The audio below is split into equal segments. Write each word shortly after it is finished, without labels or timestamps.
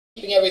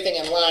keeping everything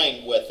in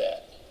line with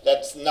it.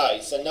 That's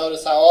nice. And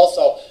notice how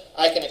also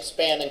I can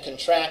expand and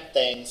contract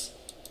things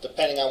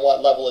depending on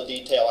what level of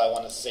detail I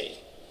want to see.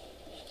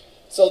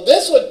 So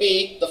this would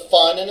be the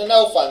fun and the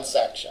no fun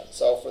section.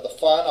 So for the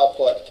fun, I'll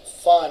put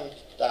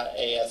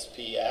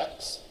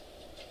fun.aspx,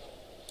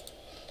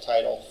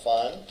 title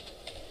fun.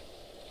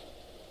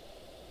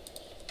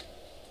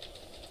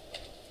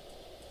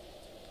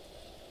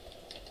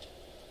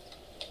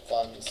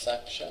 Fun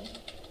section.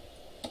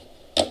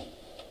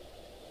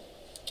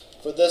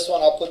 For this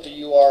one, I'll put the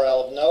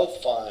URL of no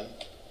fun.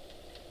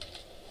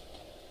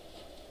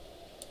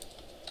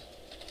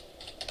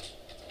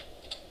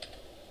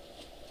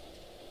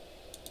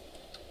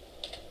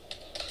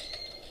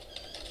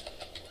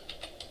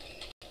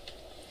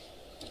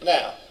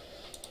 Now,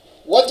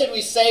 what did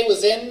we say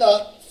was in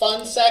the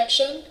fun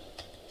section?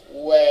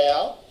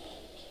 Well,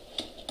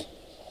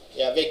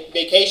 yeah,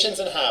 vacations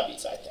and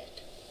hobbies, I think.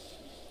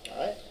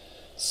 All right.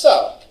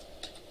 So,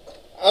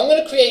 I'm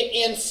going to create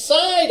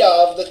inside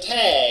of the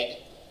tag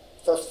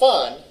for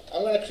fun,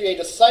 I'm going to create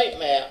a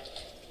sitemap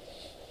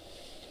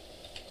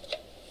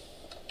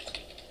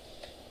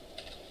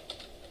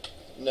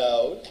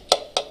node.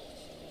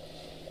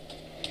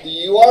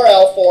 The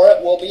URL for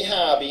it will be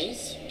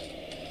hobbies.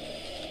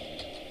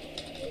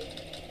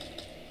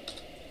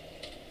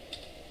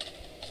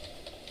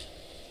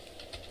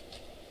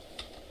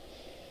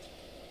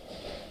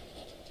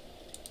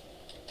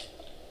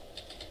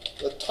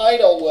 The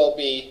title will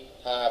be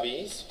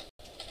hobbies.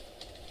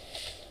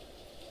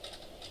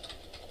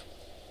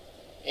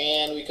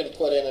 And we can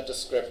put in a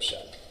description.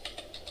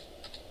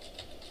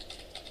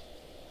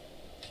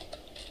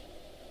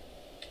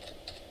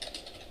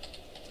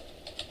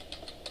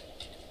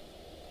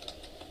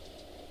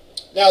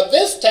 Now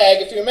this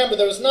tag, if you remember,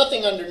 there was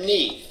nothing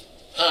underneath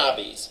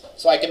hobbies,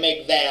 so I can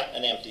make that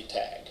an empty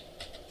tag.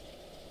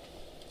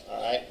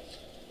 All right.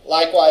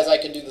 Likewise, I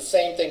can do the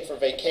same thing for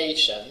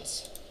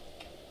vacations.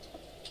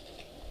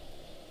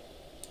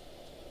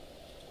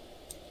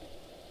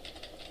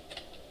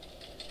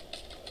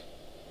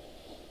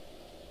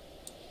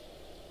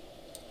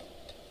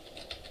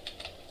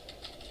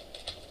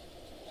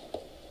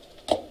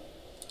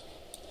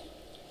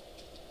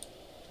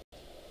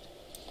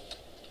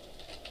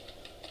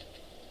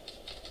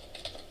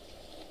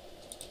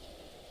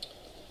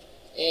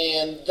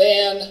 And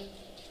then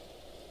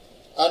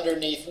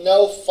underneath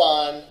no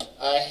fun,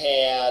 I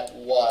had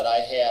what? I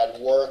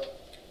had work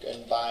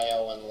and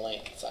bio and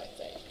links, I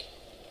think.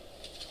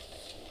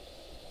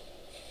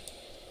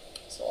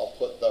 So I'll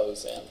put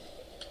those in.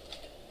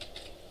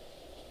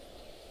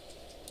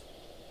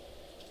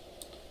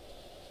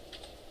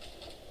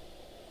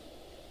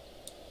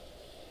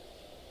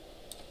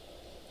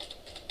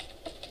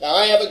 Now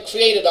I haven't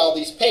created all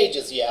these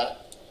pages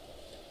yet.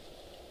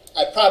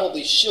 I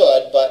probably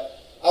should, but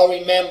I'll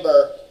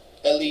remember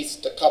at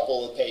least a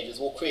couple of the pages.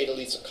 We'll create at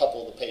least a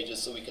couple of the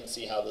pages so we can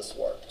see how this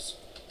works.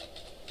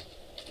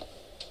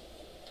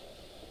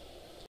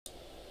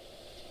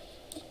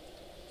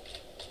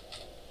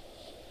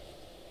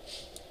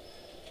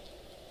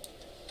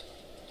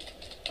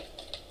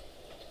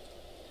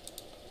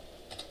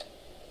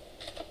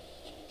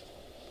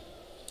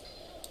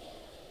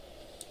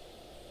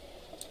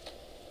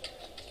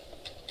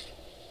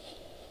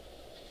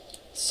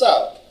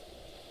 So,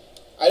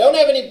 I don't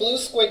have any blue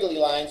squiggly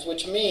lines,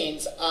 which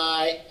means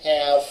I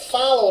have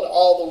followed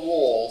all the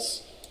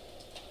rules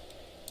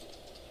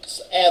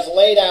as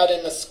laid out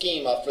in the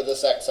schema for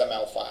this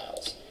XML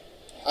files.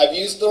 I've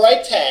used the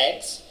right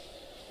tags.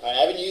 I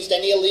haven't used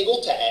any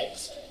illegal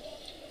tags.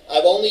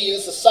 I've only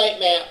used the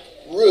sitemap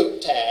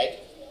root tag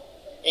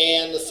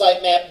and the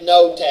sitemap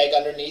node tag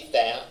underneath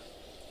that.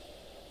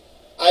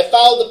 I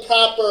followed the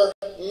proper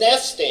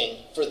nesting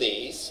for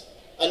these.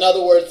 In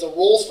other words, the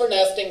rules for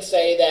nesting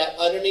say that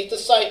underneath the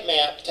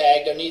sitemap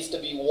tag, there needs to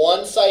be one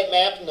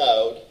sitemap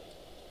node.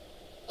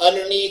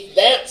 Underneath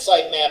that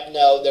sitemap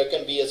node, there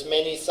can be as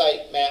many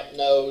sitemap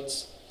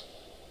nodes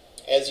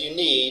as you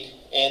need,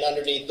 and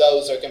underneath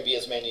those, there can be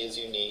as many as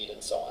you need,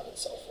 and so on and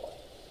so forth.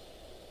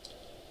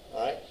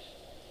 All right.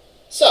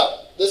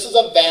 So this is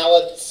a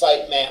valid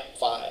sitemap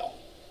file.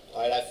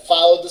 All right. I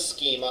followed the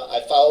schema.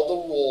 I followed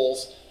the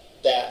rules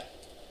that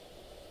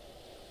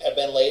have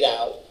been laid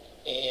out,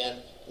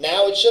 and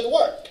now it should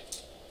work.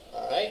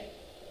 All right.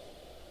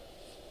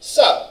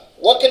 So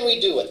what can we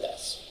do with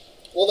this?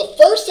 Well, the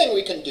first thing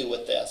we can do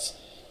with this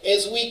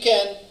is we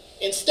can,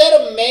 instead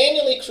of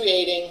manually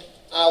creating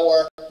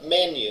our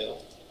menu,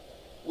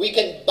 we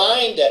can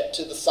bind it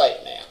to the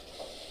sitemap.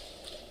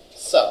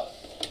 So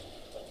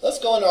let's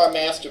go into our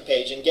master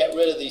page and get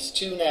rid of these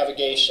two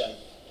navigation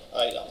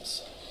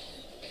items.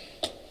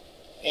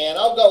 And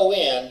I'll go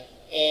in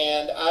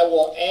and I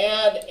will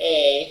add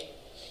a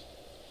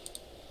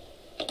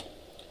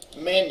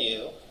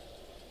menu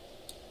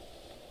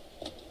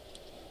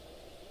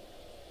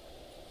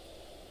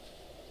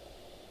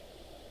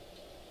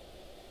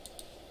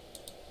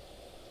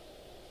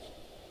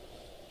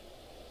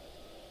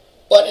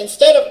but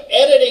instead of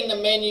editing the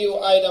menu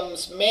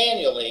items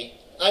manually,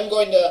 I'm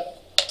going to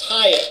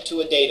tie it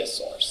to a data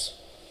source.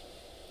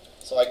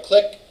 So I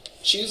click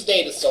Choose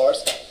Data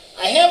Source.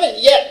 I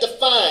haven't yet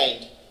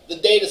defined the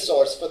data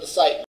source for the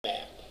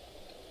sitemap.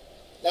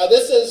 Now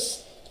this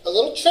is a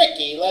little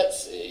tricky.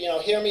 Let's,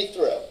 hear me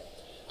through.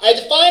 I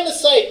defined the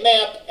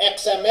sitemap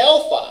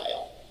XML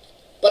file,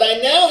 but I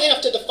now have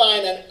to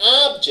define an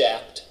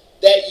object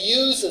that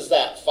uses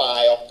that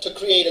file to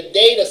create a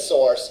data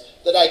source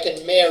that I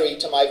can marry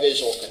to my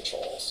visual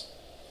controls.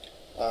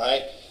 All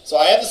right. So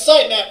I have the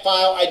sitemap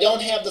file. I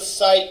don't have the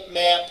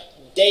sitemap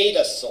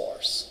data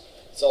source.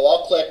 So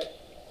I'll click,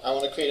 I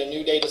want to create a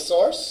new data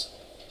source.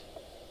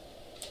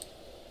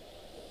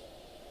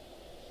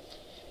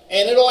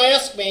 And it'll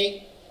ask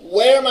me,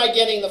 where am I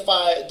getting the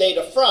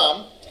data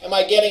from? Am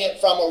I getting it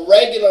from a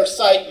regular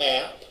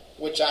sitemap,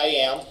 which I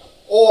am,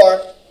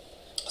 or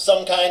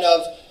some kind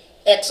of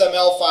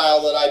XML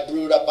file that I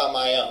brewed up on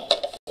my own?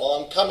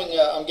 Well,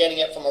 I'm getting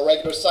it from a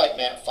regular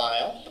sitemap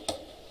file.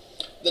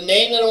 The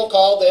name that it'll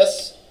call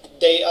this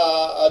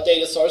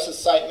data source is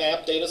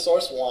sitemap data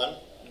source 1.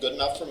 Good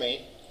enough for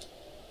me.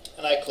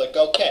 And I click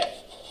OK.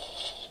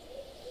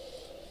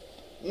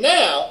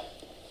 Now,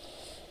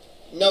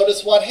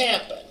 notice what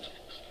happened.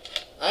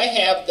 I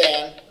have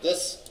then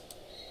this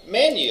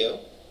menu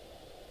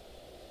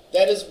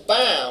that is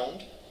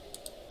bound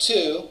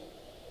to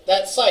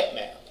that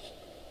sitemap.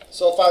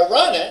 So if I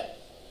run it,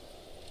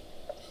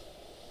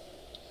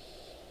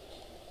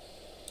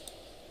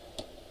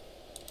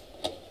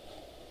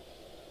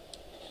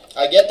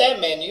 I get that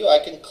menu. I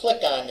can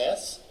click on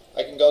this.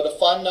 I can go to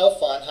Fun, No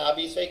Fun,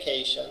 Hobbies,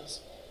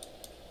 Vacations,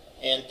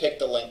 and pick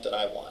the link that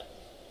I want.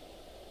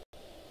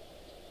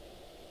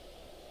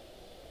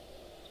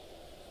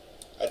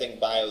 I think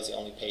bio is the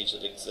only page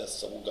that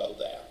exists, so we'll go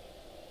there.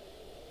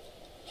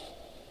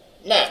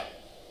 Now,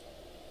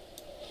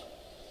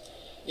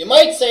 you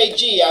might say,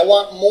 gee, I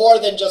want more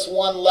than just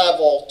one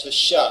level to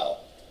show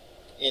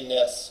in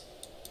this.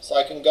 So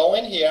I can go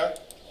in here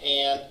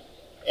and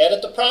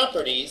edit the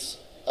properties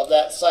of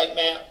that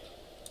sitemap,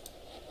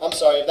 of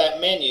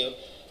that menu,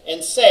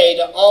 and say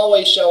to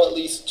always show at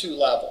least 2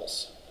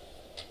 levels.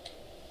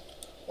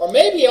 Or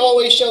maybe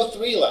always show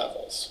 3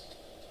 levels.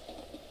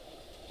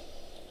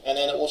 And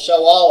then it will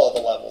show all of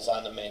the levels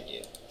on the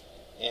menu.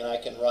 And I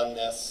can run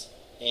this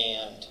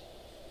and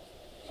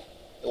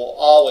it will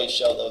always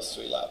show those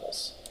 3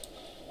 levels.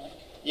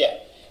 Yeah.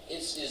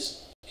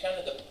 Is kind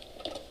of the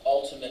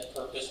ultimate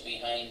purpose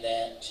behind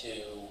that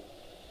to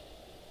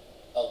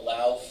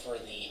allow for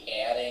the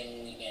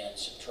adding and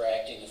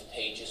subtracting of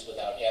pages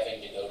without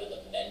having to go to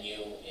the menu?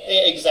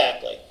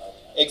 Exactly. Okay.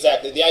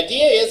 Exactly. The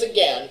idea is,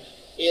 again,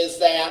 is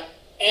that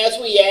as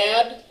we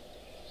add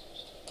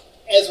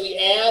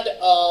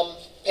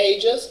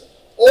pages,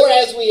 or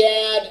as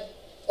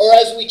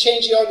we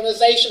change the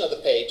organization of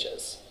the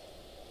pages,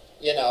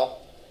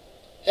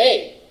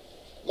 hey,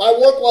 my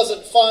work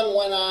wasn't fun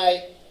when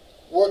I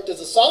worked as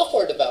a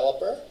software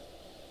developer.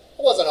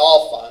 It wasn't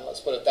all fun, let's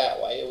put it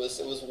that way. It was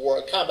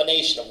a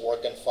combination of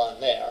work and fun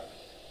there.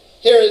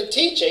 Here in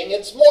teaching,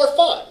 it's more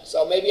fun.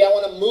 So maybe I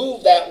want to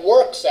move that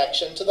work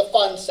section to the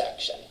fun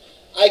section.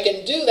 I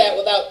can do that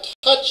without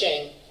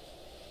touching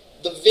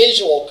the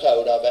visual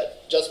code of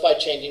it just by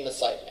changing the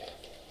sitemap.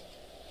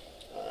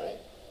 All right.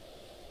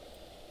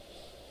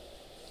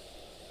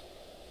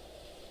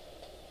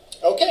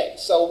 Okay,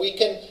 so we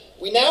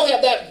now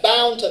have that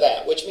bound to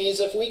that, which means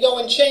if we go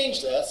and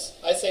change this,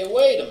 I say,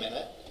 wait a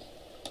minute.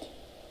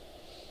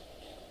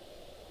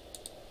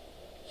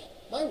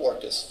 My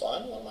work is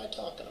fun. What am I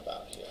talking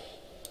about here?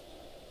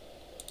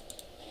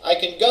 I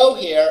can go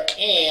here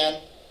and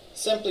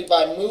simply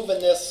by moving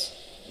this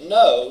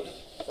node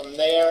from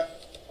there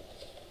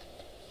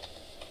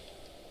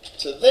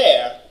to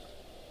there,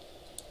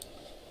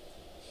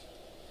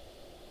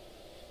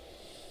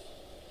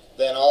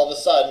 then all of a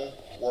sudden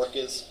work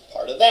is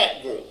part of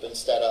that group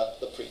instead of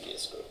the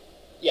previous group.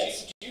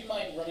 Yes? Do you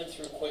mind running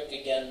through quick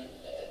again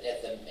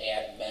at the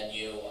add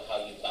menu,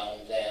 how you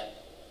bound that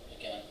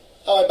again?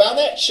 How I bound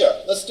that? Sure.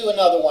 Let's do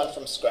another one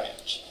from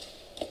scratch.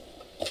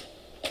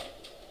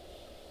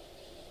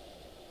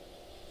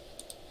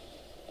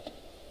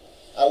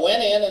 I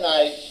went in and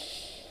I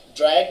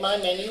dragged my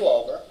menu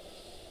over.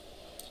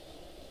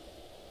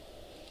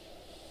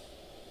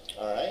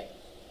 All right.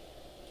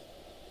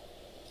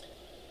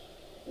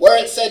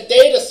 Where it said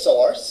data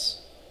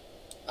source,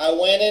 I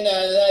went in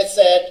and I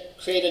said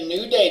create a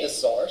new data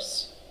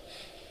source.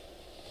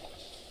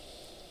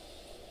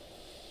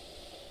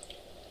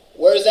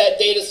 Where does that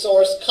data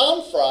source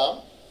come from?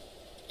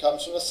 It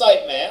comes from the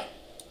sitemap.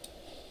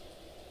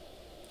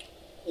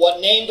 What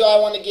name do I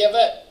want to give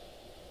it?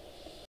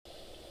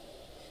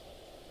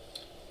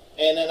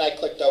 And then I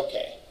clicked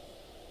OK.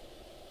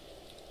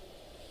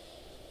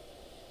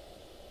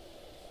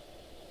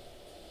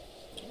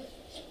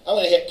 I'm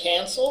going to hit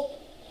cancel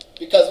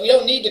because we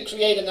don't need to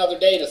create another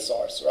data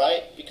source,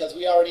 right? Because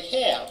we already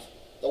have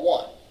the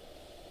one.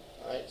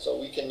 All right? So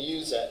we can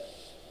use it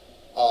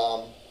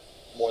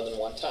more than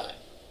one time.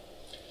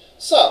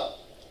 So,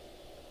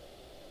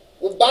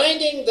 we're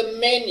binding the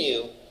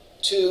menu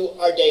to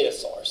our data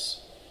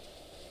source.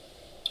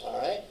 All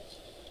right?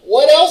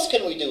 What else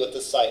can we do with the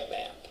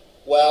sitemap?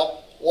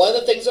 Well, one of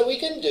the things that we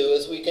can do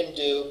is we can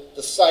do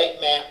the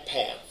sitemap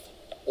path,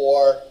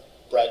 or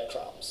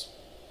breadcrumbs.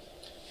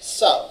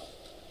 So,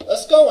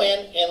 let's go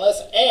in and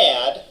let's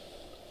add,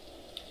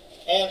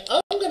 and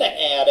I'm going to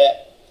add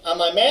it on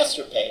my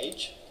master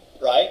page,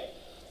 right?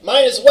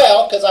 Might as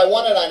well, because I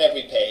want it on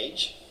every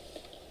page.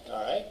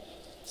 All right.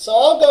 So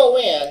I'll go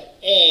in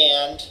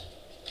and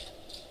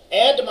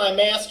add to my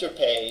master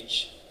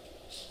page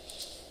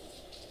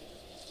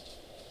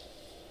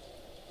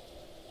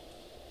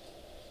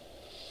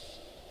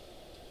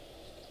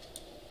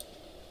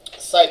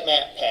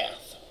sitemap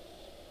path.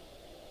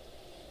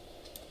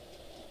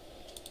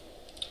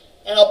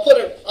 And I'll put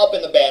it up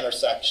in the banner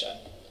section.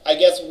 I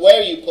guess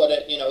where you put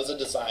it, is a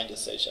design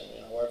decision,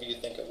 wherever you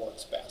think it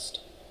works best.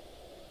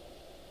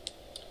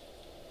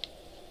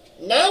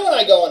 Now when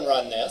I go and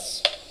run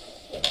this,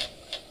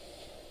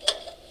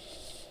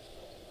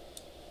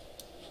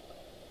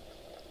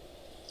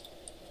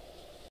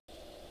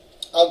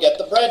 I'll get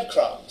the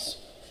breadcrumbs.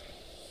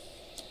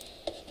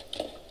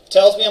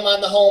 Tells me I'm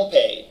on the home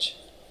page.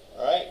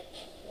 All right?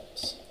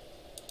 Oops.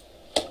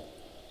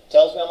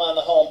 Tells me I'm on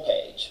the home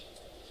page.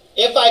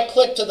 If I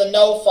click to the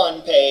No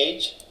Fun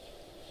page,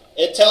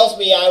 it tells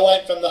me I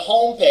went from the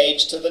home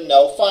page to the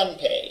No Fun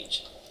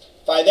page.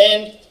 If I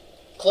then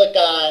click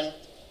on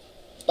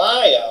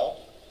Bio,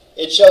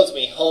 it shows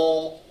me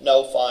Home,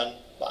 No Fun,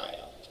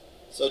 Bio.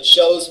 So it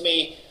shows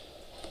me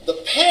the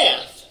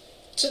path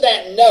to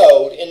that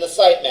node in the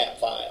sitemap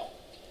file.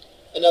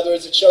 In other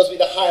words, it shows me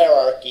the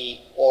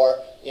hierarchy, or,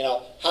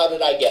 how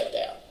did I get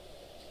there?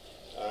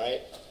 All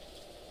right?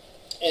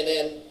 And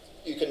then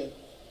you can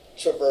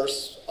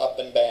traverse up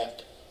and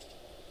back,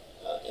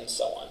 and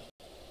so on.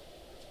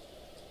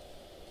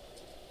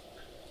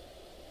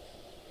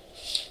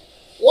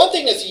 One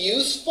thing that's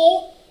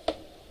useful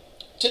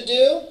to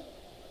do,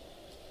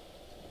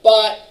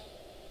 but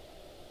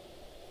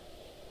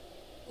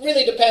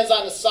really depends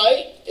on the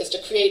site, is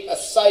to create a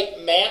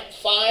sitemap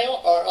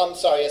file, or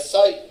a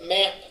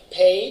sitemap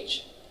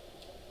page.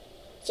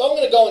 So I'm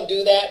going to go and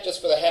do that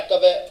just for the heck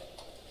of it.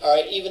 All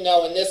right, even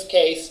though in this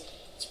case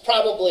it's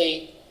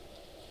probably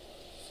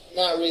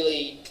not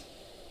really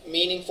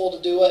meaningful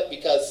to do it,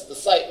 because the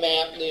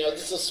sitemap,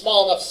 this is a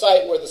small enough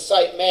site where the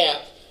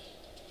sitemap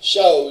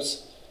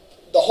shows,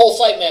 the whole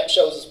sitemap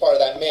shows as part of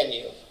that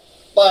menu.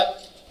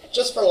 But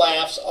just for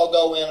laughs, I'll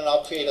go in and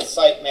I'll create a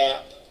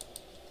sitemap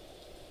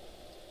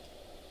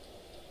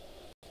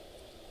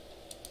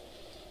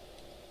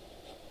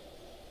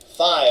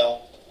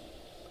file.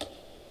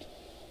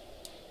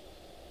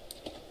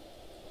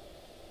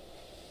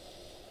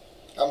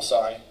 I'm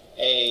sorry,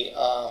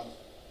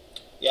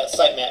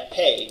 sitemap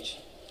page.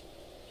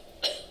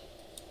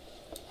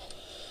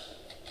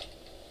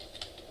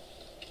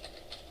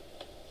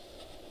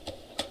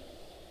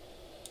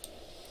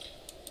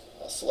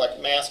 I'll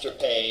select master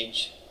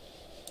page.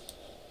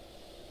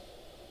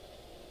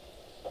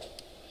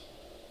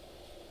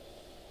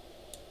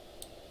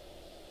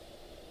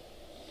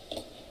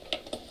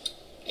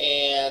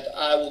 And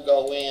I will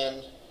go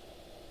in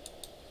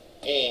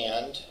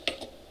and,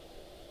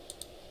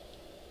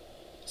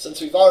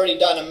 since we've already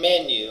done a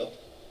menu,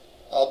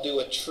 I'll do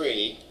a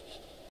tree.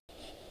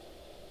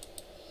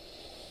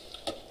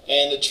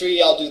 And the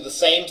tree, I'll do the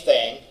same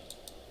thing.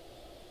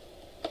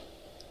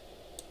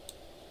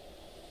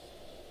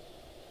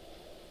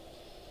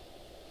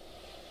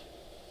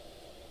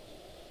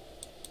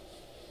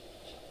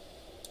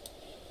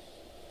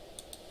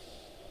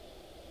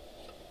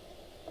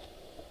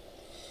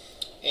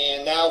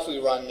 And now if we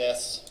run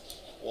this,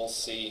 we'll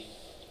see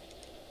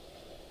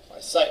my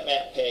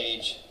sitemap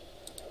page.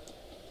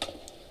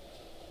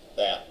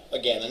 That,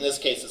 again, in this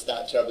case it's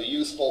not terribly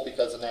useful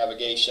because the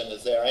navigation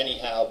is there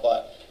anyhow,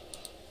 but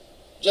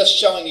just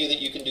showing you that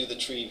you can do the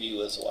tree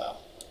view as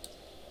well.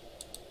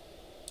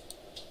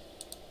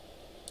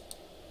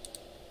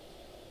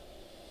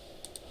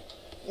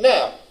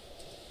 Now,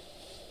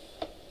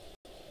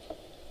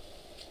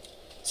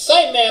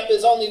 sitemap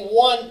is only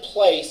one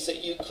place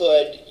that you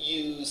could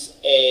use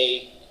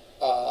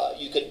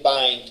you could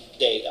bind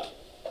data.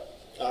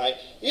 All right,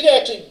 you could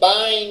actually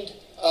bind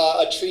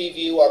a tree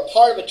view or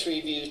part of a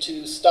tree view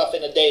to stuff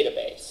in a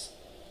database.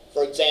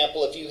 For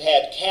example, if you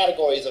had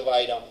categories of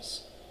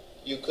items,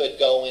 you could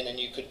go in and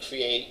you could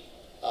create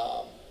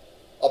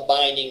a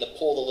binding to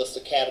pull the list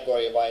of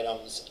category of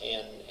items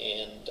and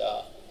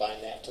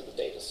bind that to the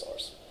data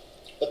source.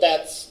 But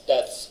that's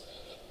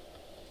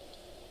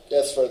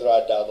further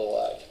out down the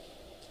line.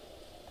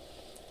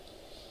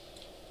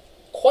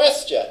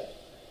 Question: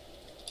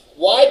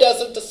 why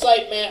doesn't the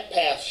sitemap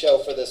path show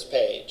for this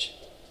page?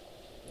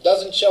 It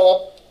doesn't show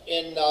up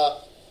in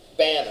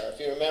banner. If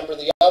you remember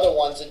the other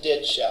ones, it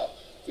did show.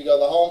 If we go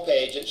to the home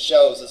page, it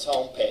shows as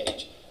home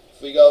page.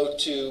 If we go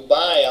to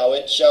bio,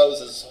 it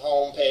shows as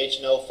home page,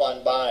 no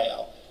fun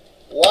bio.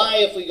 Why,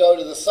 if we go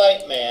to the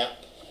sitemap,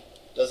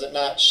 does it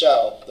not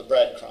show the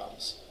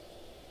breadcrumbs?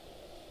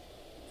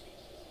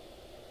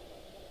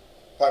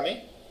 Pardon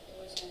me?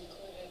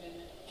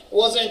 It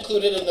wasn't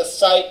included in the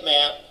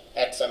sitemap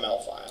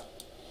XML file.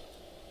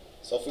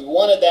 So if we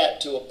wanted that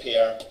to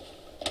appear,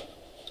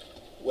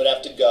 would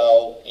have to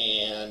go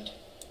and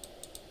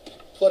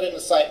put in the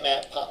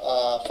sitemap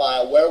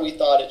file where we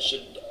thought it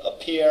should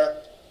appear.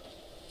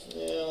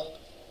 Yeah.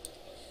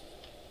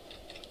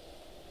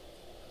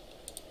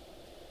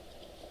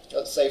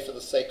 Let's say for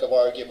the sake of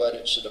argument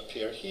it should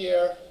appear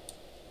here.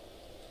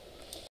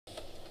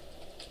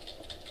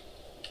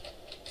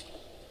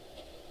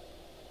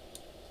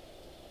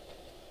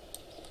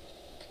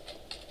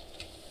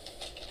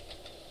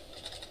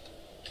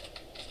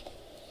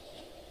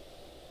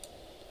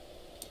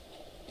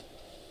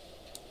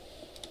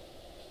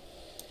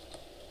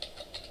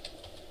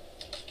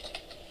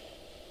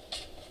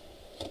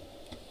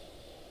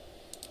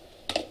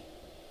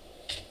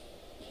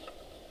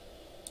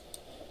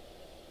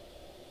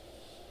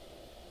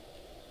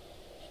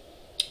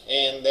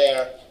 And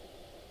there,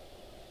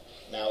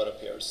 now it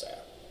appears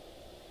there.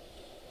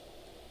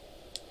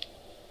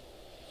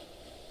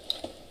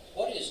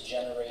 What is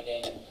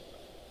generating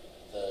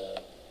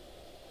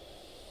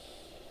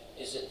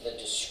is it the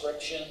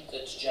description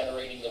that's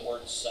generating the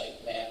word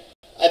sitemap?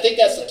 I think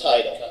that's the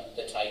title.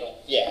 The title?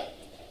 Yeah.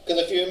 Because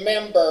if you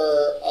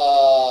remember,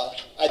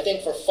 I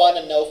think for fun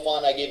and no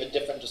fun, I gave a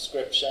different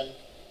description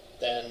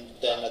than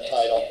the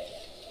title.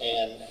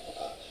 And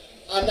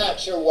I'm not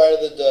sure where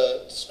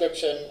the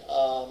description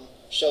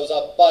shows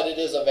up, but it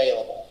is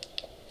available.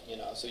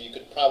 So you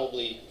could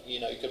probably,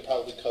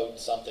 code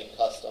something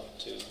custom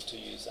to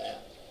use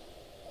that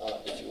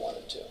if you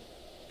wanted to.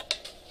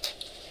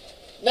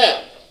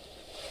 Now,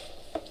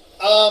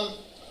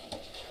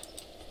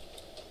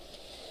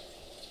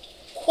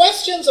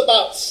 questions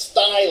about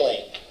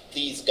styling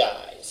these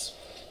guys.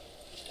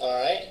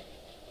 All right.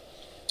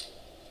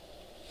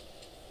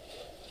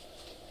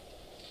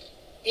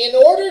 In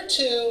order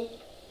to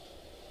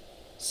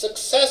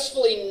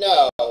successfully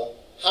know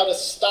how to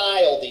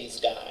style these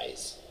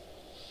guys,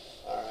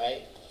 all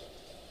right,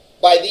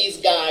 by these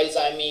guys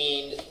I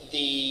mean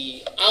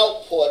the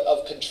output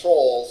of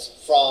controls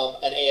from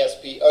an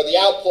ASP, or the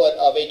output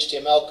of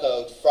HTML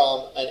code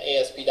from an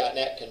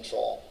ASP.NET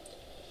control.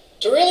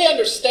 To really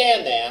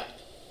understand that,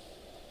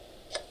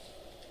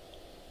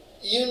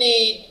 you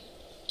need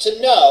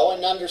to know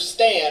and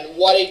understand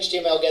what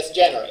HTML gets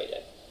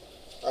generated,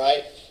 all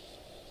right?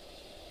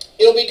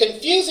 It'll be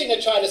confusing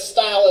to try to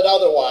style it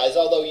otherwise,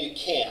 although you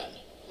can.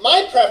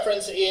 My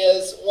preference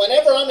is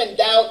whenever I'm in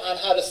doubt on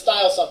how to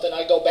style something,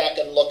 I go back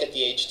and look at the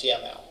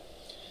HTML.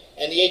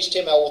 And the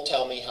HTML will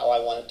tell me how I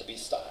want it to be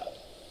styled.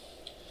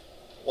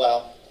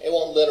 Well, it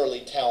won't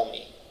literally tell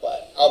me,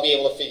 but I'll be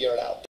able to figure it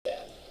out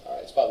then. All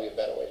right, it's probably a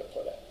better way to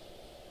put it.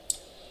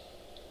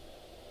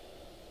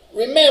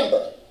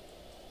 Remember,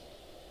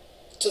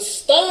 to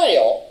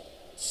style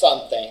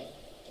something,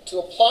 to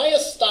apply a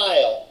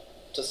style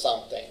to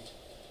something,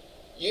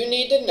 you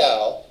need to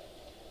know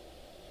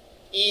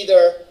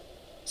either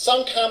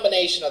some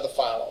combination of the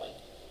following.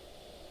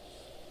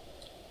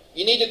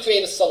 You need to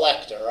create a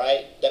selector,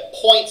 right, that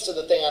points to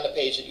the thing on the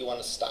page that you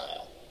want to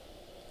style.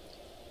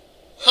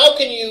 How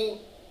can you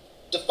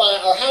define,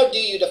 or how do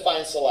you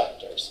define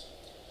selectors?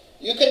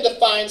 You can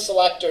define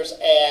selectors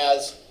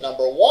as,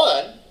 number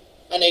one,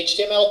 an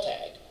HTML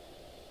tag.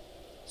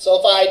 So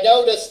if I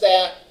notice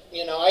that,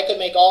 I could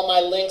make all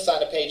my links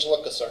on a page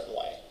look a certain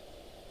way,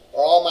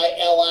 or all my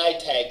LI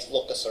tags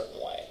look a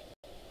certain way,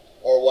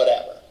 or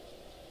whatever.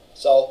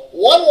 So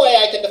one way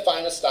I can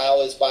define a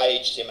style is by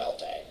HTML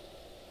tag.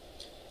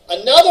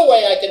 Another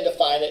way I can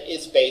define it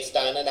is based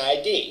on an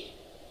ID.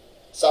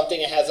 Something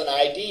that has an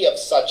ID of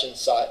such and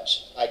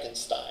such, I can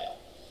style.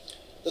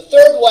 The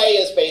third way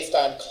is based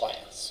on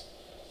class.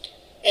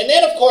 And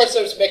then, of course,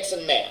 there's mix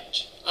and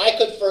match. I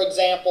could, for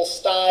example,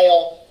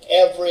 style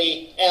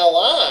every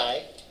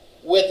LI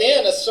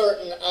within a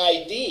certain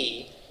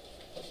ID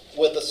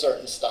with a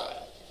certain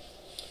style.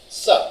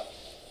 So,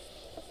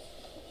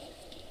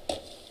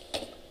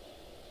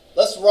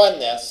 let's run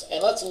this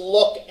and let's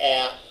look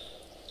at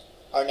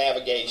our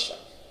navigation.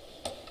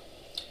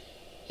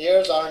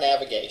 Here's our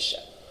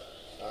navigation.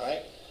 All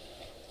right.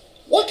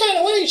 What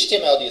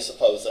HTML do you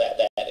suppose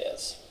that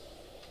is?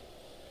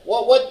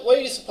 What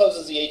do you suppose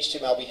is the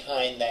HTML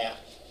behind that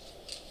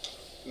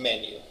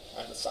menu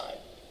on the side?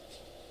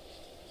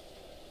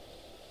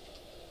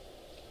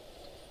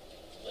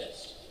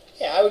 List.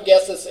 Yeah, I would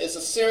guess this is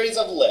a series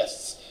of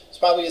lists. It's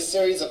probably a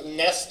series of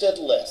nested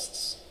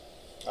lists.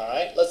 All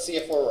right, let's see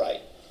if we're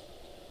right.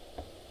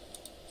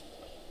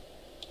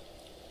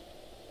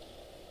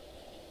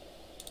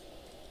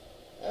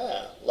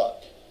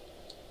 Look.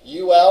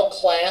 UL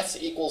class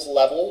equals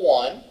level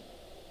 1.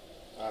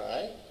 All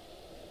right.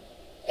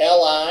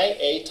 LI,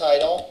 A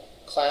title,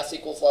 class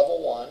equals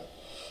level 1.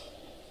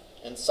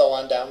 And so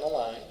on down the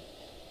line.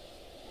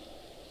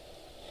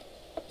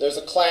 There's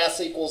a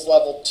class equals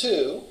level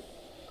 2.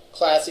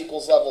 Class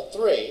equals level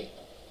 3.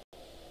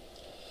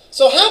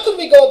 So how can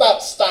we go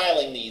about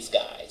styling these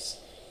guys?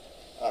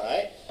 All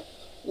right.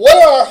 What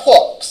are our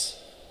hooks?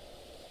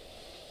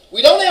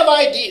 We don't have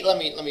ID. Let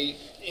me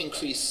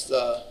increase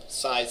the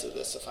size of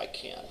this if I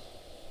can.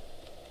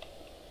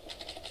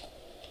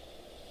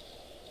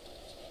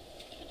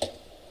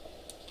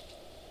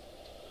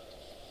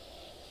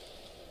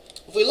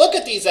 if we look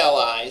at these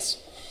LIs,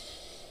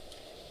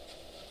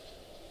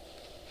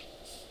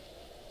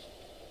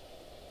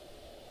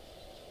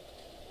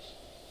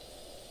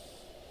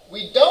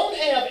 we don't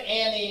have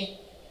any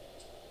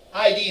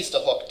IDs to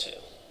hook to,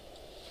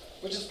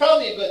 which is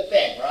probably a good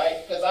thing,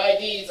 right? Because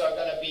IDs are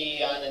going to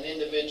be on an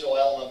individual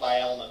element by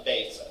element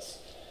basis.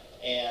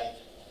 And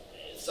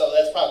so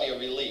that's probably a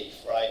relief,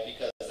 right?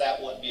 Because that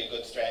wouldn't be a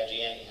good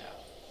strategy anyhow.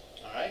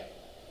 All right?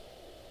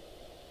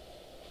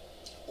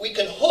 We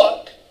can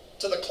hook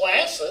to the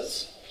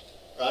classes,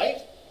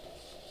 right?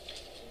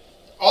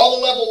 All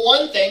the level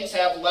 1 things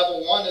have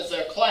level 1 as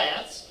their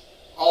class.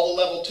 All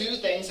the level 2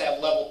 things have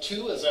level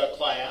 2 as their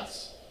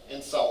class,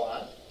 and so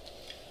on.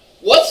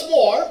 What's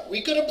more,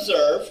 we could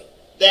observe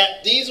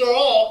that these are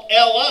all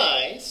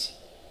LIs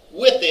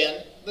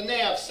within the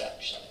nav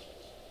section.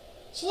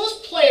 So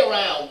let's play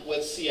around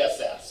with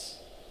CSS.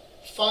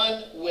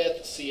 Fun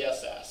with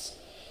CSS.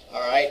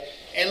 All right?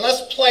 And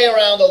let's play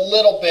around a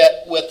little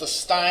bit with the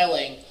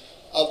styling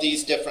of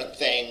these different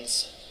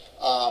things.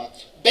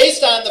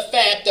 Based on the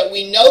fact that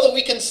we know that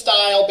we can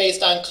style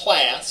based on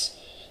class,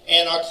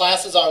 and our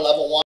classes are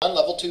level 1,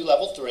 level 2,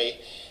 level 3,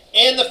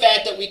 and the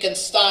fact that we can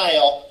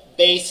style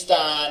based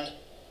on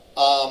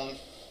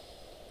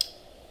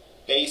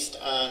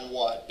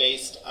what?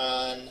 Based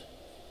on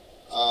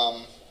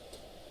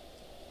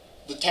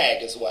the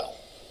tag as well.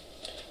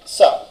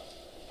 So,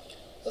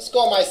 let's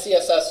go in my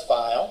CSS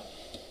file.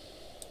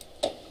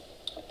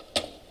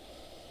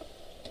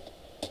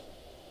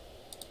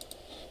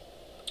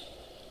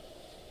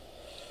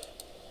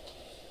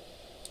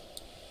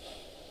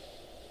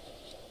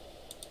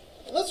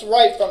 And let's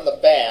write from the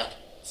back,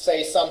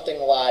 say something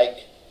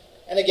like,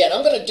 and again,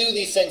 I'm going to do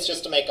these things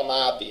just to make them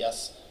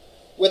obvious.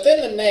 Within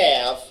the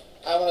nav,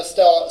 I want to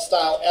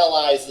style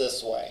LIs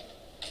this way.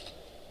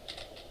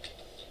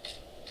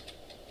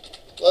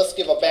 Let's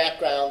give a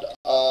background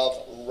of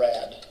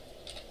red.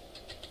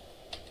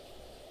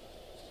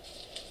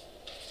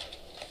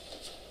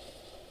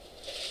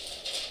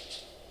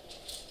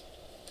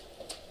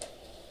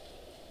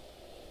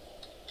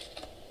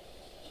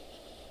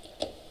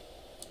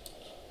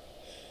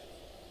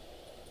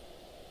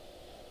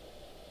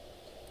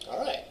 All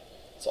right.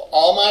 So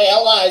all my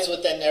LIs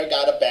within there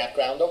got a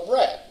background of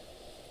red.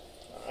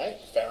 All right,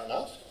 fair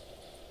enough.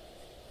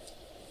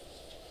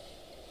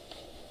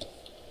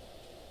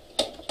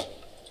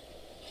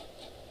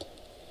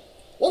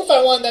 What if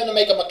I wanted them to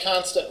make them a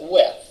constant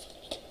width?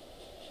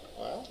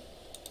 Well,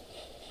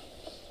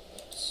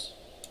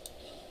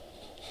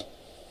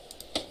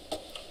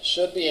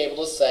 should be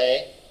able to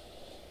say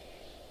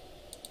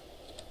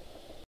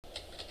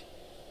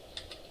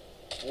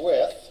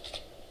width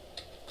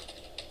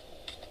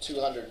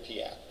 200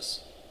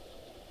 px.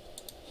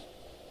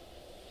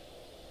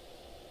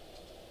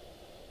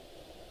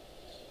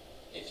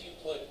 If you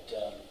put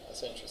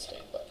That's interesting,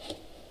 but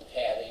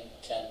padding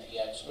 10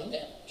 px, would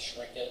that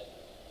shrink it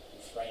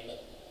and frame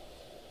it?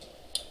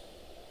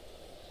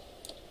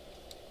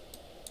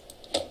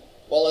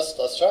 well,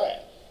 let's try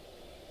it.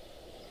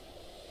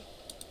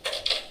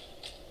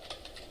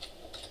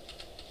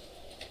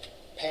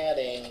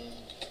 Padding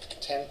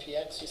 10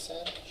 px, you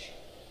said?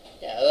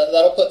 Yeah,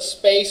 that'll put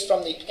space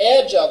from the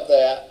edge of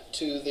that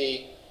to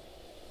the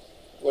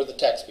where the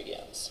text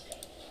begins.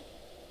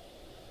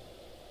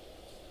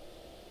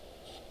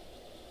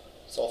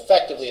 So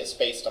effectively, it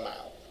spaced them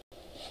out.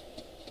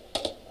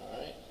 All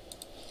right.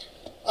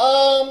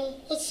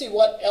 Let's see,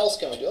 what else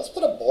can we do? Let's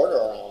put a border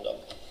around them.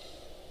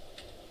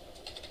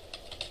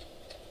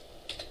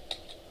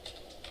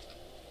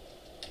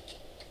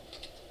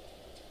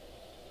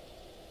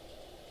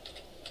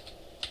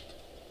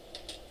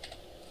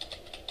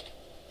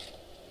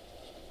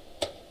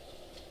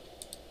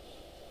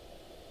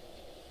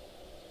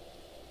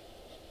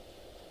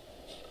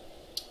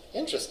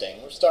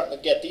 Interesting. We're starting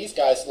to get these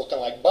guys looking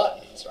like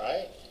buttons,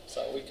 right?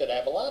 So we could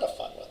have a lot of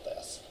fun with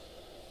this.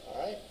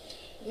 All right.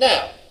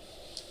 Now,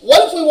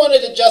 what if we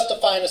wanted to just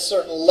define a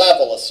certain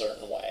level a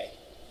certain way?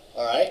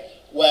 All right.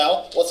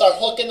 Well, what's our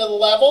hook into the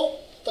level?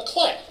 The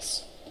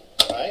class.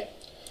 All right.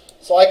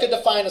 So I could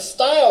define a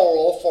style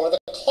rule for the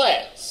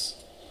class.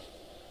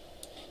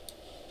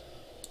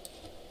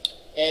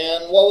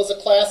 And what was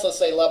the class? Let's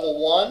say level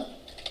 1.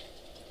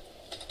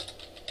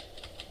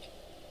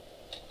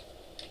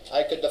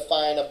 I could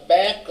define a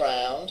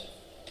background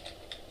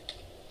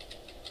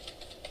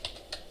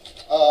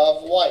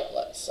of white,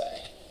 let's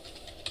say.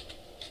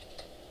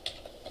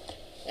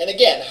 And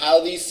again,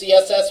 how these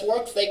CSS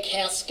works, they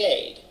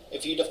cascade.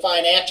 If you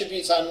define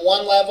attributes on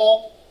one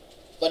level,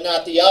 but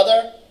not the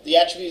other, the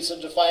attributes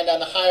are defined on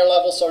the higher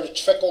level sort of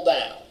trickle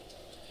down.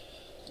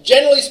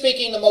 Generally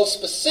speaking, the most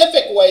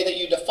specific way that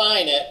you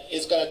define it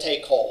is going to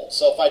take hold.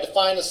 So if I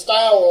define a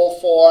style rule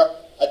for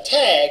a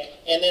tag,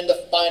 and then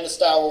define a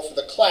style rule for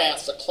the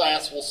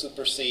class will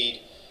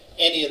supersede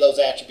any of those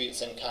attributes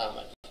in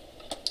common.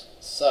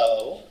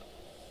 So,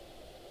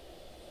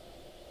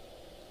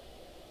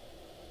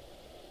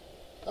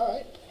 all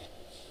right.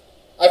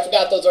 I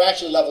forgot those are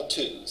actually level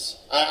 2s.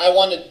 I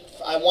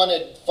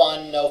wanted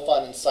fun, no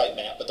fun, and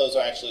sitemap, but those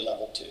are actually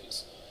level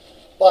 2s.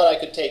 But I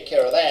could take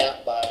care of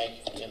that by,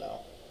 you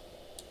know,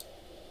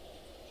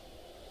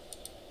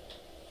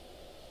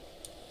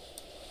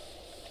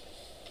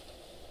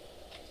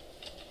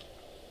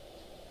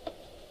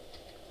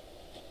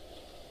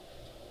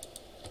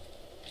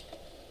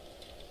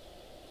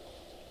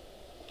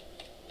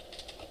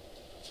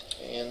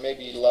 and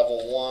maybe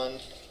level 1.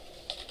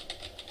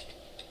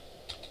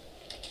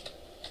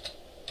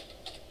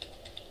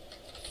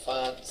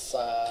 Font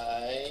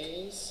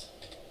size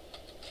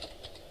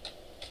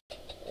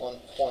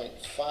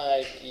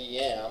 1.5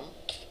 EM.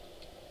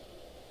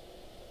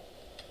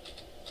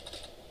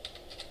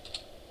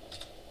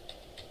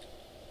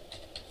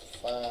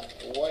 Font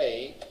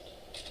weight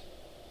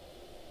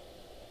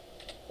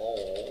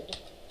bold.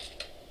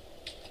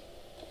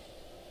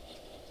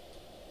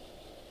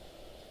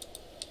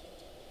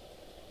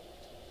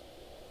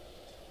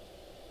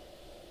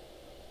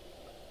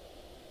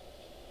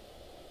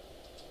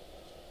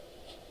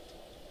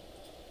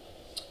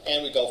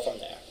 And we go from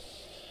there.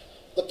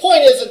 The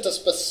point isn't the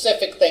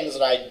specific things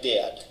that I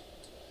did.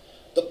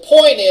 The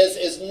point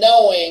is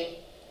knowing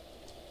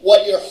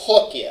what your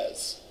hook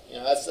is. You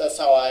know, that's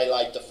how I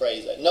like to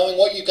phrase it. Knowing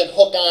what you can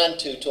hook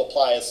onto to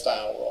apply a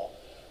style rule.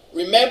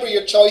 Remember,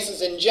 your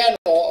choices in general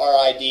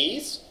are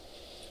IDs,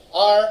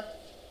 are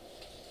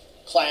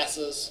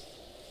classes,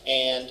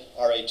 and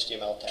are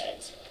HTML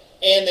tags.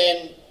 And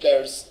then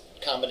there's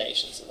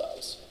combinations of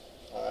those.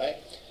 All right?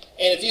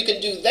 And if you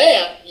can do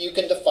that, you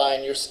can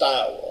define your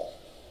style rule.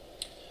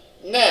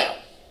 Now,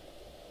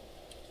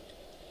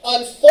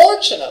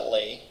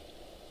 unfortunately,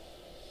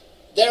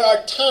 there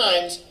are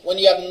times when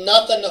you have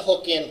nothing to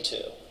hook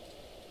into.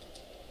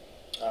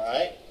 All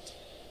right?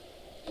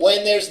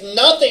 When there's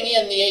nothing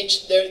in the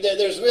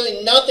there's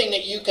really nothing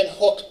that you can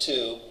hook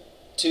to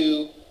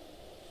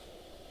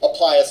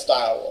apply a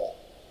style rule.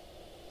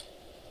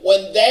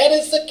 When that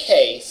is the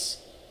case,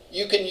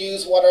 you can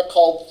use what are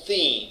called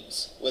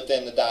themes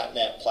within the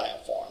 .NET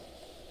platform.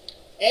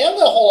 And I'm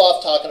going to hold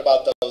off talking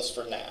about those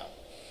for now.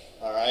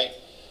 All right?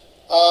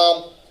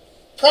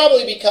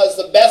 Probably because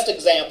the best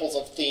examples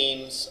of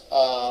themes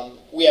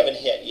we haven't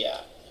hit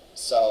yet.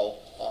 So,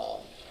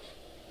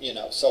 you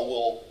know,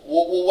 so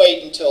we'll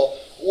wait until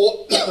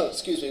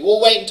excuse me. We'll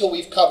wait until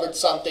we've covered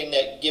something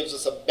that gives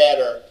us a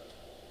better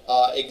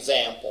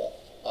example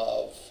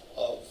of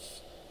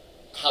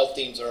how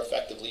themes are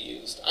effectively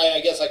used. I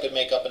guess I could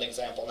make up an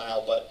example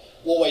now, but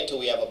we'll wait till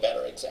we have a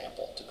better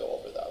example to go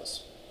over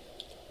those.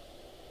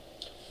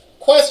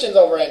 Questions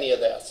over any of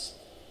this?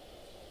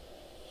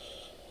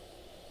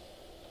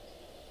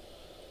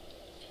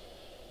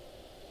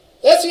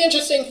 That's the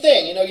interesting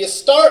thing. You know, you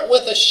start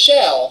with a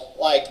shell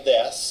like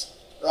this,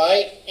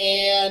 right?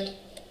 And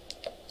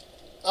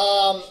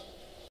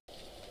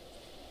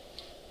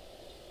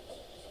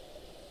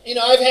you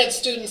know, I've had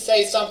students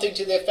say something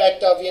to the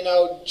effect of, you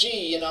know,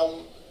 gee, you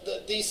know,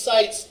 these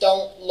sites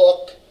don't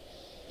look,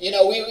 you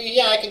know,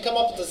 yeah, I can come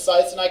up with the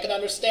sites and I can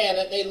understand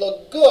it, and they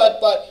look good,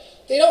 but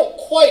they don't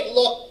quite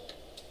look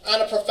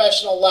on a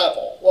professional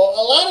level. Well,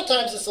 a lot of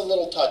times it's the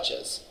little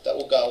touches that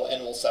will go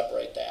and will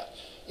separate that.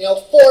 You know,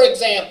 for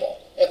example,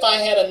 if I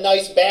had a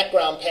nice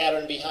background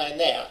pattern behind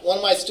that, one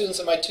of my students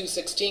in my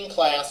 216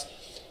 class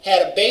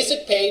had a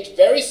basic page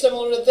very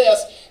similar to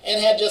this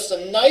and had just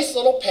a nice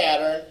little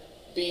pattern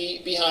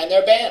behind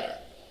their banner.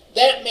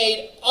 That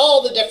made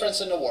all the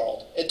difference in the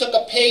world. It took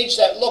a page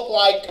that looked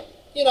like,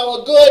 you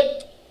know, a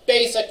good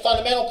basic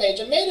fundamental page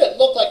and made it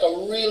look like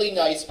a really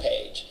nice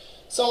page.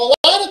 So a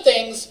lot of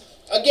things,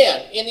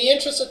 again, in the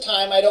interest of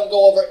time, I don't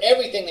go over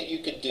everything that you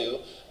could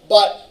do,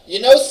 but you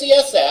know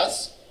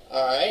CSS,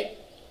 all right?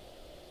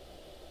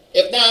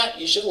 If not,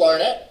 you should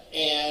learn it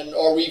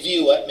or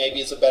review it, maybe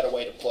is a better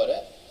way to put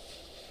it.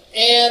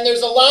 And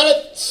there's a lot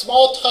of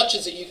small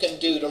touches that you can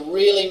do to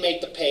really make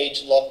the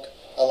page look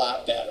a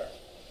lot better.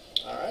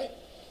 All right.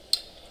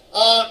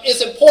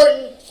 It's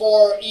important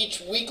for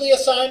each weekly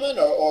assignment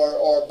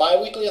or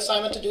bi-weekly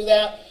assignment to do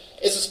that.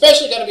 It's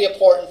especially going to be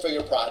important for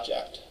your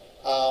project.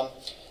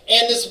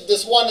 And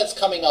this one that's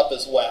coming up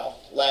as well,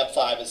 Lab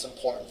 5, is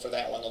important for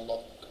that one to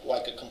look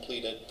like a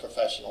completed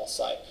professional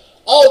site.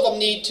 All of them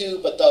need to,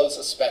 but those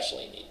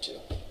especially need to.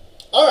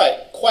 All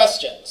right,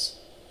 questions?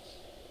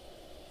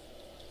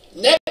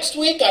 Next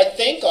week, I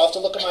think, I'll have to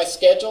look at my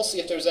schedule, see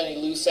if there's any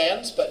loose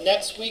ends, but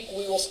next week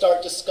we will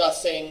start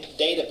discussing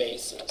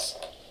databases.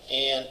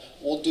 And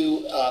we'll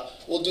do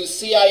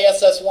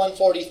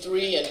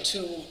CISS243 in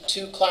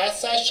two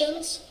class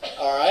sessions,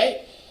 all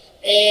right?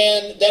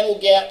 And then we'll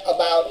get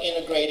about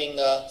integrating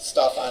the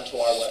stuff onto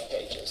our web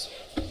pages.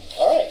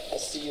 All right, we'll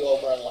see you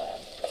over in lab.